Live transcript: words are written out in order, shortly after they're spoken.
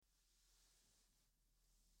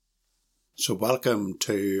So welcome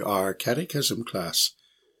to our Catechism class,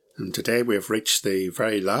 and today we have reached the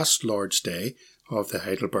very last Lord's Day of the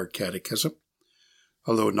Heidelberg Catechism,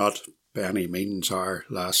 although not by any means our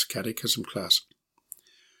last Catechism class.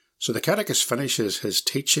 So the Catechist finishes his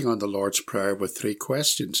teaching on the Lord's Prayer with three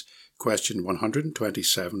questions, question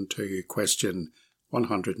 127 to question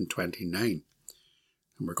 129.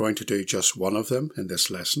 And we're going to do just one of them in this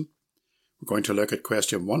lesson. We're going to look at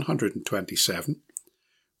question 127,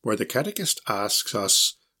 where the Catechist asks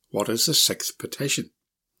us, what is the sixth petition?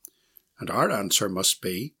 And our answer must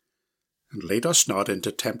be, and lead us not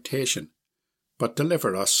into temptation, but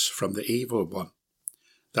deliver us from the evil one.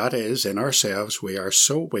 That is, in ourselves we are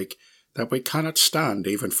so weak that we cannot stand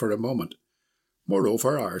even for a moment.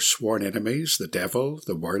 Moreover, our sworn enemies, the devil,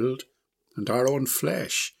 the world, and our own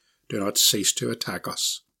flesh, do not cease to attack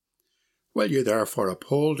us. Will you therefore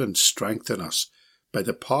uphold and strengthen us by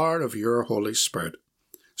the power of your Holy Spirit,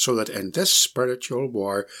 so that in this spiritual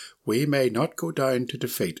war we may not go down to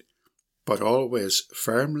defeat, but always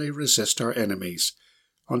firmly resist our enemies,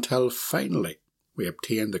 until finally we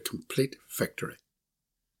obtain the complete victory.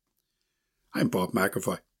 I'm Bob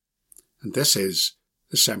McAvoy, and this is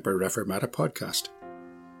the Semper Reformata podcast.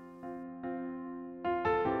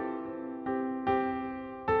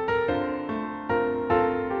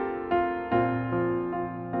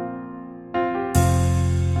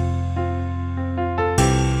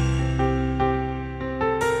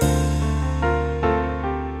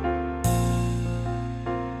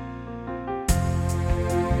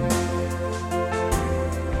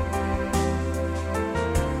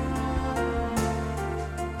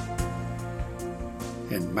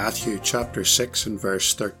 In Matthew chapter 6 and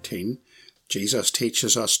verse 13, Jesus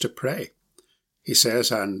teaches us to pray. He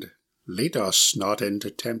says, and lead us not into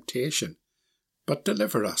temptation, but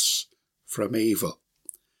deliver us from evil.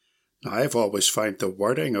 Now, I've always found the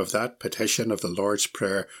wording of that petition of the Lord's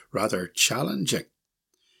Prayer rather challenging.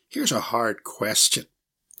 Here's a hard question.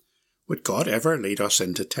 Would God ever lead us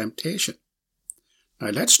into temptation? Now,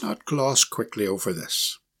 let's not gloss quickly over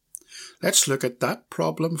this. Let's look at that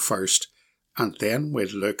problem first, and then we'll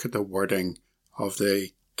look at the wording of the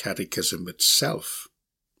Catechism itself.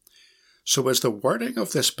 So is the wording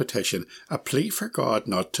of this petition a plea for God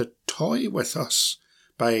not to toy with us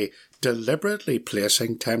by deliberately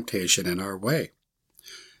placing temptation in our way?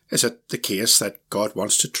 Is it the case that God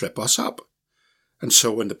wants to trip us up? And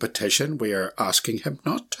so in the petition we are asking him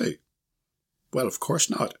not to? Well, of course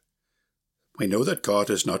not. We know that God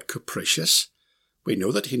is not capricious. We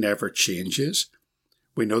know that he never changes.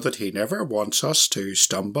 We know that he never wants us to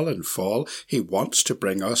stumble and fall. He wants to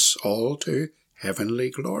bring us all to heavenly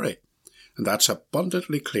glory. And that's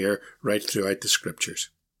abundantly clear right throughout the Scriptures.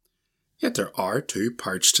 Yet there are two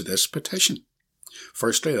parts to this petition.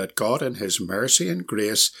 Firstly, that God in his mercy and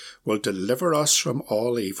grace will deliver us from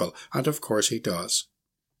all evil, and of course he does.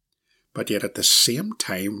 But yet at the same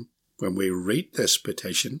time, when we read this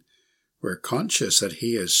petition, we're conscious that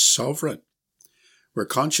he is sovereign. We're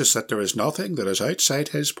conscious that there is nothing that is outside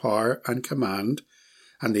his power and command,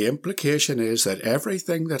 and the implication is that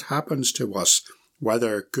everything that happens to us,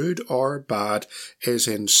 whether good or bad, is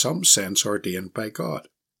in some sense ordained by God.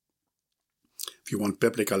 If you want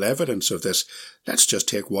biblical evidence of this, let's just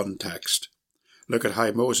take one text. Look at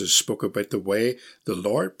how Moses spoke about the way the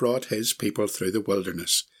Lord brought his people through the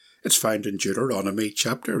wilderness. It's found in Deuteronomy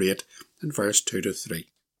chapter 8 and verse 2 to 3.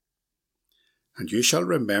 And you shall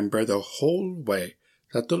remember the whole way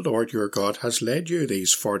that the Lord your God has led you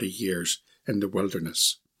these 40 years in the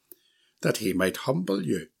wilderness, that he might humble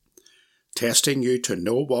you, testing you to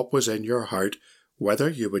know what was in your heart, whether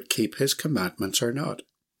you would keep his commandments or not.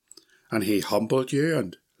 And he humbled you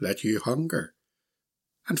and let you hunger,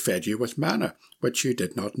 and fed you with manna, which you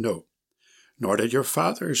did not know, nor did your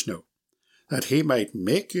fathers know, that he might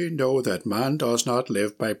make you know that man does not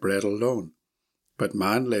live by bread alone, but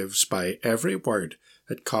man lives by every word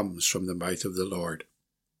that comes from the mouth of the Lord.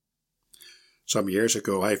 Some years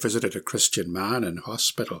ago I visited a Christian man in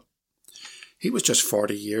hospital. He was just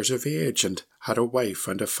 40 years of age and had a wife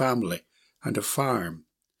and a family and a farm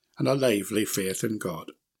and a lively faith in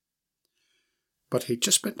God. But he'd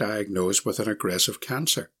just been diagnosed with an aggressive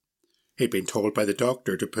cancer. He'd been told by the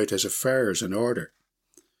doctor to put his affairs in order.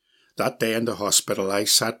 That day in the hospital I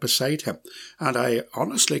sat beside him, and I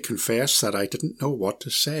honestly confess that I didn't know what to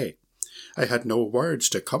say. I had no words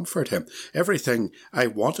to comfort him. Everything I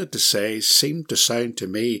wanted to say seemed to sound to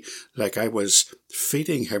me like I was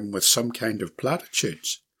feeding him with some kind of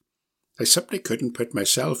platitudes. I simply couldn't put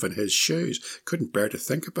myself in his shoes, couldn't bear to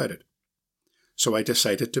think about it. So I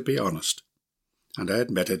decided to be honest, and I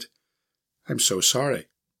admitted, I'm so sorry.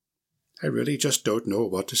 I really just don't know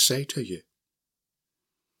what to say to you.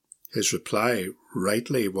 His reply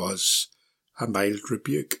rightly was a mild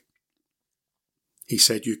rebuke. He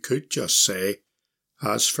said you could just say,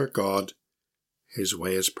 as for God, his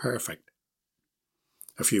way is perfect.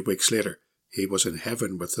 A few weeks later, he was in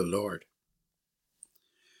heaven with the Lord.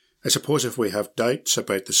 I suppose if we have doubts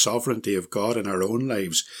about the sovereignty of God in our own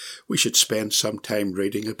lives, we should spend some time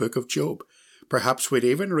reading the book of Job. Perhaps we'd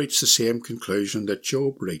even reach the same conclusion that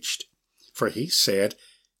Job reached. For he said,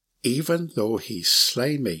 even though he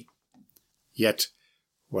slay me, yet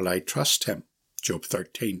will I trust him. Job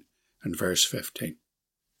 13 and verse 15.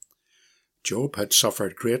 Job had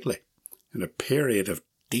suffered greatly in a period of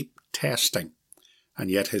deep testing, and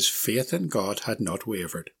yet his faith in God had not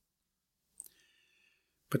wavered.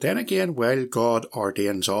 But then again, while God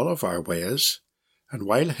ordains all of our ways, and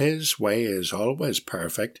while his way is always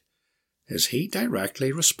perfect, is he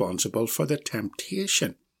directly responsible for the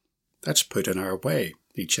temptation that's put in our way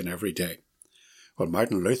each and every day? Well,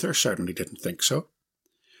 Martin Luther certainly didn't think so.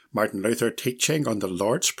 Martin Luther, teaching on the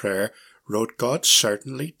Lord's Prayer, wrote, God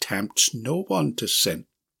certainly tempts no one to sin.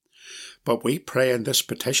 But we pray in this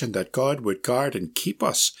petition that God would guard and keep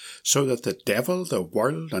us so that the devil, the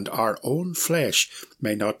world, and our own flesh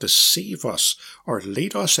may not deceive us or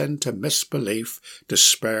lead us into misbelief,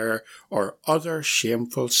 despair, or other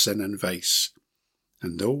shameful sin and vice.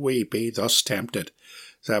 And though we be thus tempted,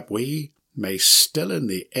 that we may still in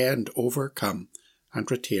the end overcome and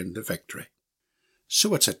retain the victory.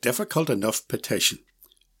 So it's a difficult enough petition,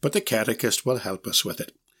 but the Catechist will help us with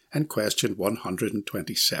it in question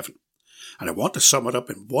 127. And I want to sum it up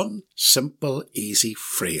in one simple, easy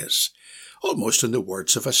phrase, almost in the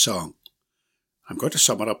words of a song. I'm going to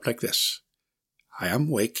sum it up like this. I am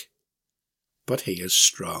weak, but he is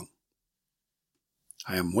strong.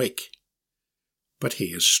 I am weak, but he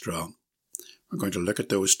is strong. We're going to look at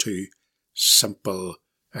those two simple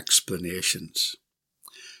explanations.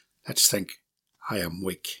 Let's think. I am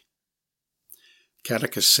weak.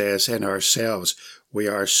 Catechism says in ourselves we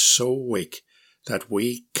are so weak that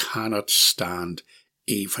we cannot stand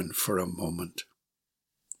even for a moment.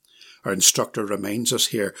 Our instructor reminds us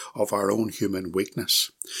here of our own human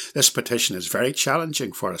weakness. This petition is very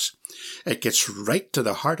challenging for us. It gets right to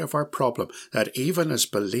the heart of our problem, that even as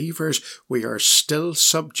believers we are still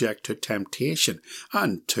subject to temptation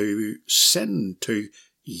and to sin, to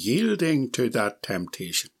yielding to that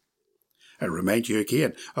temptation. I remind you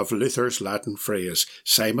again of Luther's Latin phrase,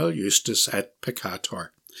 simul justus et peccator.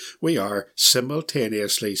 We are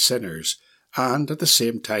simultaneously sinners and at the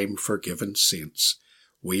same time forgiven saints.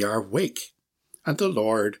 We are weak, and the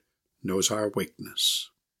Lord knows our weakness.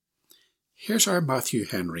 Here's our Matthew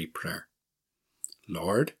Henry prayer.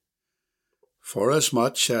 Lord,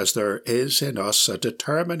 forasmuch as there is in us a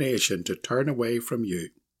determination to turn away from you,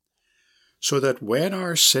 so that when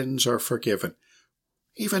our sins are forgiven,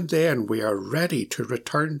 even then we are ready to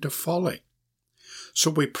return to folly.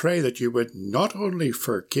 So we pray that you would not only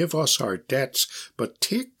forgive us our debts, but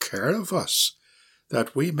take care of us,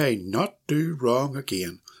 that we may not do wrong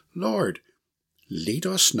again. Lord, lead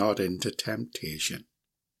us not into temptation.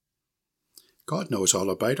 God knows all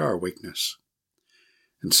about our weakness.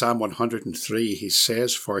 In Psalm 103 he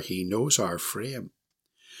says, for he knows our frame.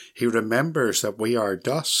 He remembers that we are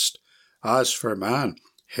dust. As for man,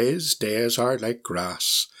 his days are like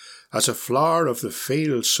grass. As a flower of the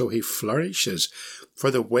field, so he flourishes. For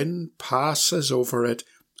the wind passes over it,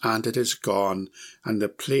 and it is gone, and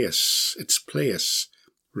its place,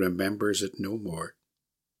 remembers it no more.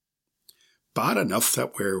 Bad enough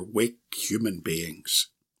that we're weak human beings,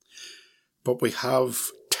 but we have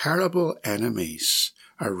terrible enemies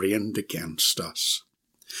arraigned against us.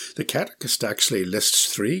 The Catechist actually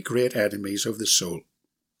lists 3 great enemies of the soul.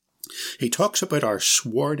 He talks about our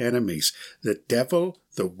sworn enemies, the devil,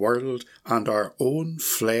 the world, and our own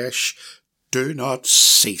flesh do not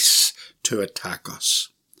cease to attack us.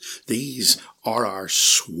 These are our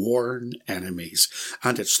sworn enemies,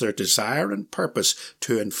 and it's their desire and purpose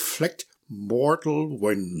to inflict mortal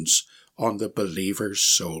wounds on the believer's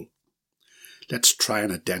soul. Let's try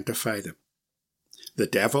and identify them. The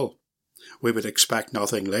devil, we would expect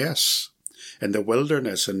nothing less. In the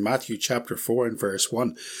wilderness, in Matthew chapter 4 and verse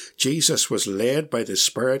 1, Jesus was led by the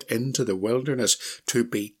Spirit into the wilderness to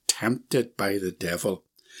be tempted by the devil.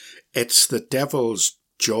 It's the devil's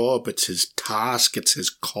job, it's his task, it's his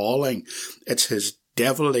calling, it's his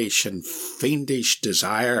devilish and fiendish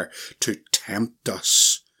desire to tempt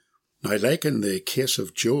us. Now, like in the case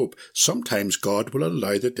of Job, sometimes God will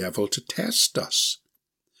allow the devil to test us,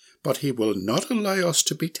 but he will not allow us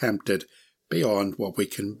to be tempted beyond what we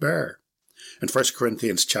can bear. In 1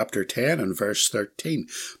 Corinthians chapter 10 and verse 13,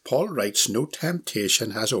 Paul writes, "No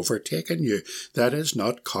temptation has overtaken you that is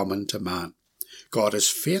not common to man. God is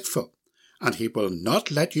faithful, and he will not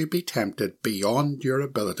let you be tempted beyond your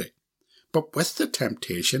ability. But with the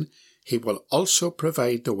temptation, he will also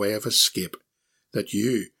provide the way of escape, that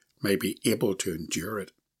you may be able to endure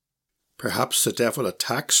it." Perhaps the devil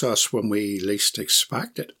attacks us when we least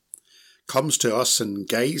expect it, comes to us in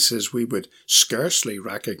guises we would scarcely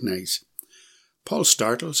recognise. Paul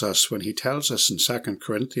startles us when he tells us in 2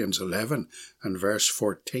 Corinthians 11 and verse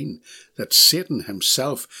 14 that Satan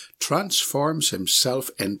himself transforms himself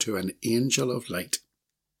into an angel of light.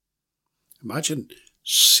 Imagine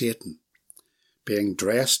Satan being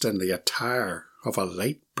dressed in the attire of a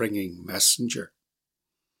light-bringing messenger.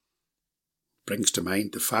 Brings to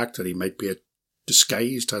mind the fact that he might be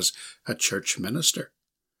disguised as a church minister,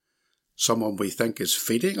 someone we think is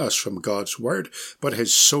feeding us from God's word, but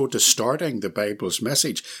is so distorting the Bible's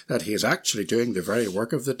message that he is actually doing the very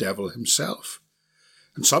work of the devil himself.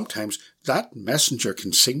 And sometimes that messenger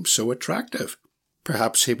can seem so attractive.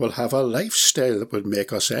 Perhaps he will have a lifestyle that would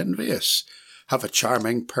make us envious, have a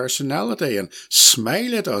charming personality and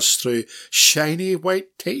smile at us through shiny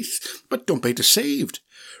white teeth. But don't be deceived.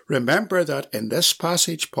 Remember that in this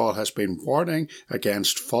passage Paul has been warning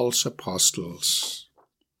against false apostles.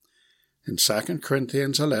 In 2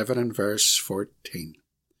 Corinthians 11 and verse 14.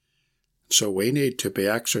 So we need to be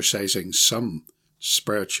exercising some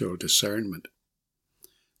spiritual discernment.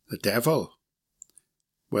 The devil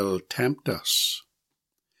will tempt us.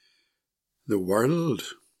 The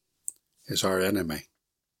world is our enemy.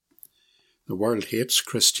 The world hates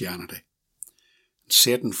Christianity.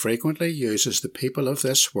 Satan frequently uses the people of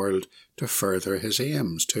this world to further his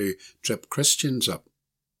aims, to trip Christians up.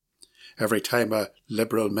 Every time a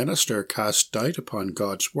liberal minister casts doubt upon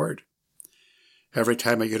God's word, every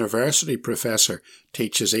time a university professor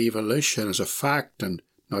teaches evolution as a fact and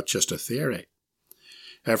not just a theory,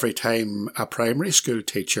 every time a primary school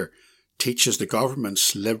teacher teaches the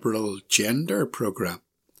government's liberal gender programme,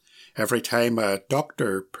 every time a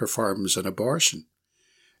doctor performs an abortion,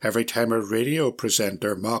 every time a radio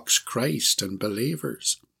presenter mocks Christ and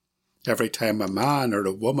believers, every time a man or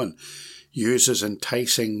a woman uses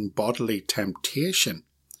enticing bodily temptation,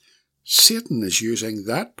 Satan is using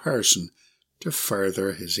that person to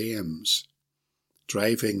further his aims,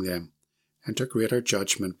 driving them into greater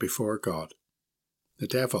judgment before God. The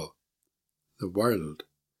devil, the world,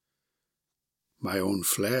 my own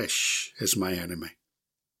flesh is my enemy.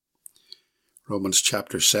 Romans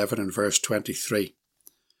chapter 7 and verse 23.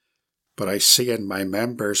 But I see in my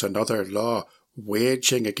members another law,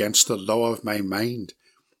 waging against the law of my mind,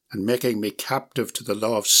 and making me captive to the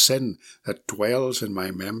law of sin that dwells in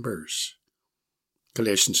my members.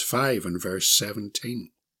 Galatians 5 and verse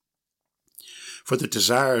 17. For the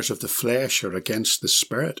desires of the flesh are against the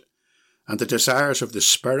Spirit, and the desires of the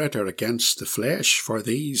Spirit are against the flesh, for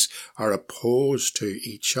these are opposed to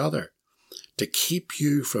each other, to keep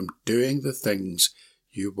you from doing the things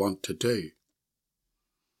you want to do.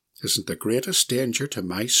 Isn't the greatest danger to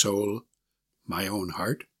my soul my own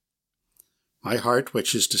heart? My heart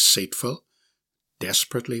which is deceitful,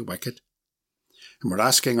 desperately wicked. And we're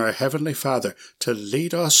asking our Heavenly Father to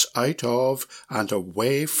lead us out of and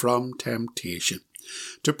away from temptation,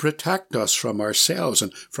 to protect us from ourselves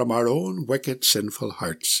and from our own wicked, sinful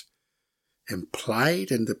hearts.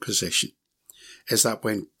 Implied in the position is that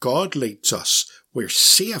when God leads us, we're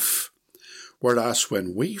safe, whereas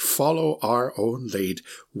when we follow our own lead,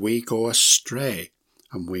 we go astray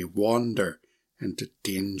and we wander into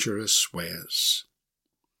dangerous ways.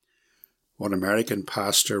 One American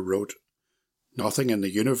pastor wrote, "Nothing in the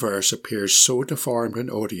universe appears so deformed and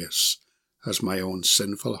odious as my own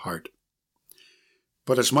sinful heart.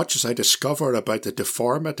 But as much as I discover about the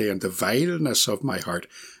deformity and the vileness of my heart,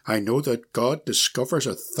 I know that God discovers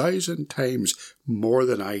 1,000 times more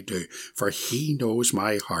than I do, for he knows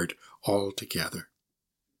my heart altogether."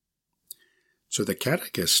 So the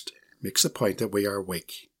Catechist makes the point that we are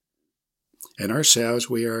weak. In ourselves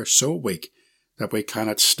we are so weak that we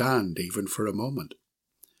cannot stand even for a moment.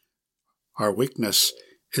 Our weakness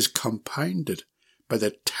is compounded by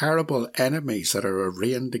the terrible enemies that are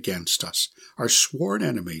arraigned against us, our sworn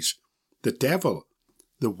enemies, the devil,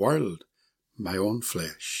 the world, my own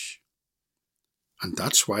flesh. And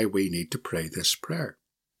that's why we need to pray this prayer.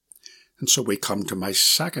 And so we come to my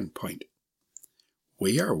second point.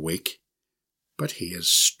 We are weak, but he is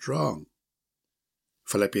strong.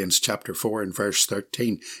 Philippians chapter 4 and verse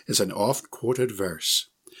 13 is an oft-quoted verse.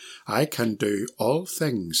 I can do all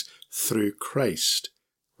things through Christ,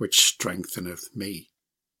 which strengtheneth me.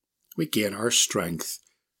 We gain our strength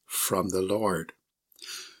from the Lord.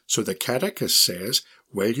 So the Catechism says,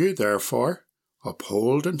 "Will you therefore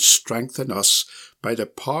uphold and strengthen us by the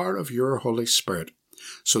power of your Holy Spirit,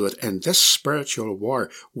 so that in this spiritual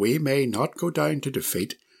war we may not go down to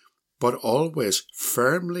defeat, but always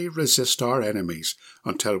firmly resist our enemies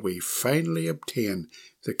until we finally obtain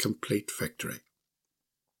the complete victory."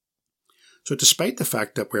 So despite the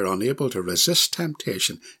fact that we're unable to resist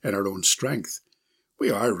temptation in our own strength, we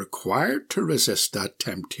are required to resist that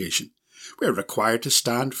temptation. We're required to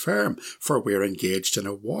stand firm, for we're engaged in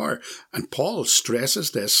a war. And Paul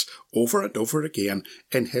stresses this over and over again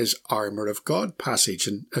in his Armour of God passage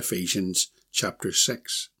in Ephesians chapter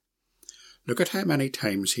 6. Look at how many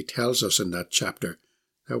times he tells us in that chapter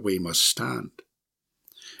that we must stand.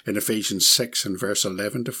 In Ephesians 6 and verse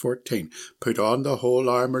 11 to 14, "Put on the whole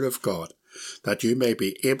armour of God, that you may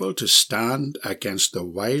be able to stand against the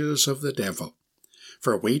wiles of the devil.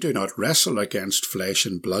 For we do not wrestle against flesh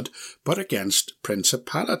and blood, but against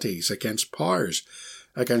principalities, against powers,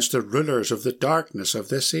 against the rulers of the darkness of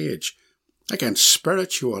this age, against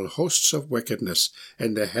spiritual hosts of wickedness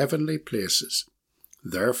in the heavenly places.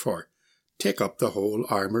 Therefore, take up the whole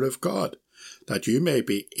armour of God, that you may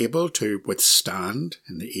be able to withstand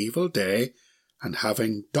in the evil day, and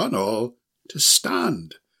having done all, to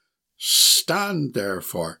stand. Stand,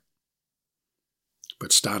 therefore."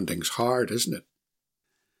 But standing's hard, isn't it?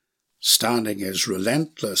 Standing is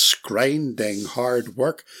relentless, grinding, hard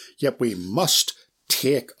work, yet we must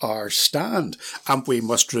take our stand, and we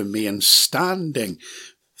must remain standing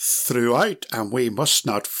throughout, and we must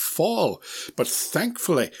not fall. But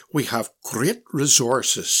thankfully, we have great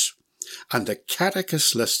resources, and the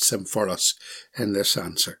Catechism lists them for us in this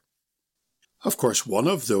answer. Of course, one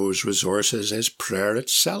of those resources is prayer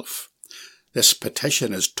itself. This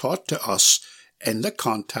petition is taught to us in the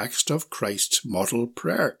context of Christ's model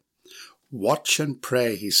prayer. "Watch and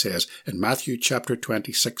pray," he says in Matthew chapter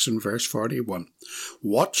 26 and verse 41.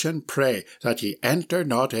 "Watch and pray that ye enter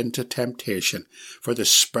not into temptation, for the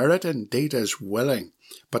spirit indeed is willing,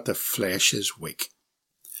 but the flesh is weak."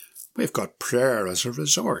 We've got prayer as a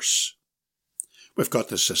resource. We've got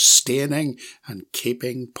the sustaining and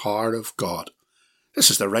keeping power of God. This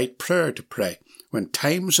is the right prayer to pray when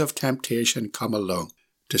times of temptation come along,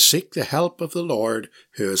 to seek the help of the Lord,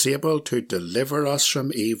 who is able to deliver us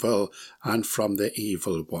from evil and from the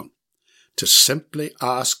evil one, to simply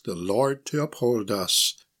ask the Lord to uphold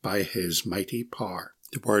us by his mighty power.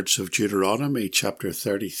 The words of Deuteronomy chapter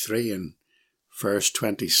 33 and verse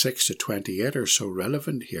 26 to 28 are so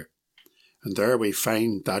relevant here. And there we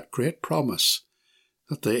find that great promise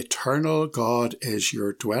that the eternal God is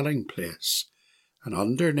your dwelling place, and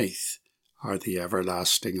underneath are the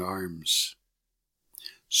everlasting arms.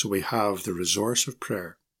 So we have the resource of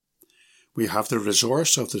prayer. We have the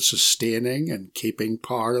resource of the sustaining and keeping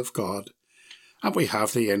power of God. And we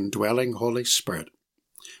have the indwelling Holy Spirit.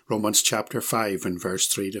 Romans chapter 5 and verse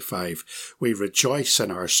 3 to 5. "We rejoice in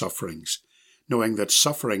our sufferings, knowing that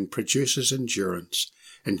suffering produces endurance.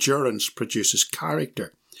 Endurance produces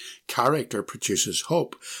character. Character produces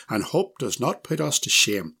hope. And hope does not put us to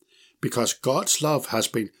shame, because God's love has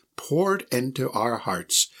been poured into our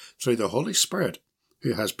hearts through the Holy Spirit,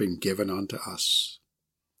 who has been given unto us."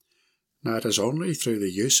 Now it is only through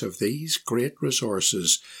the use of these great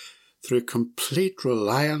resources, through complete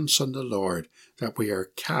reliance on the Lord, that we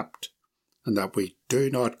are kept and that we do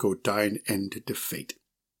not go down into defeat.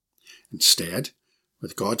 Instead,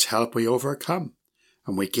 with God's help we overcome,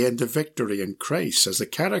 and we gain the victory in Christ. As the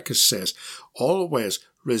Catechism says, "Always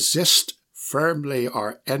resist firmly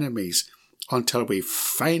our enemies until we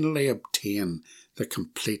finally obtain the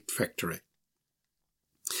complete victory."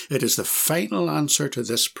 It is the final answer to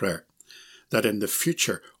this prayer, that in the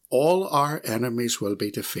future all our enemies will be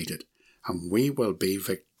defeated, and we will be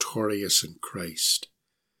victorious in Christ.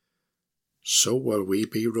 So will we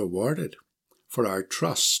be rewarded for our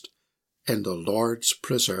trust in the Lord's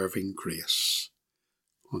preserving grace.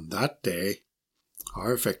 On that day,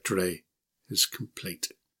 our victory is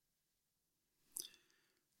complete.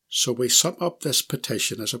 So we sum up this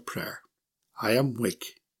petition as a prayer. "I am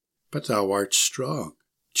weak, but thou art strong.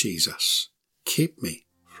 Jesus, keep me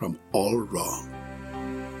from all wrong."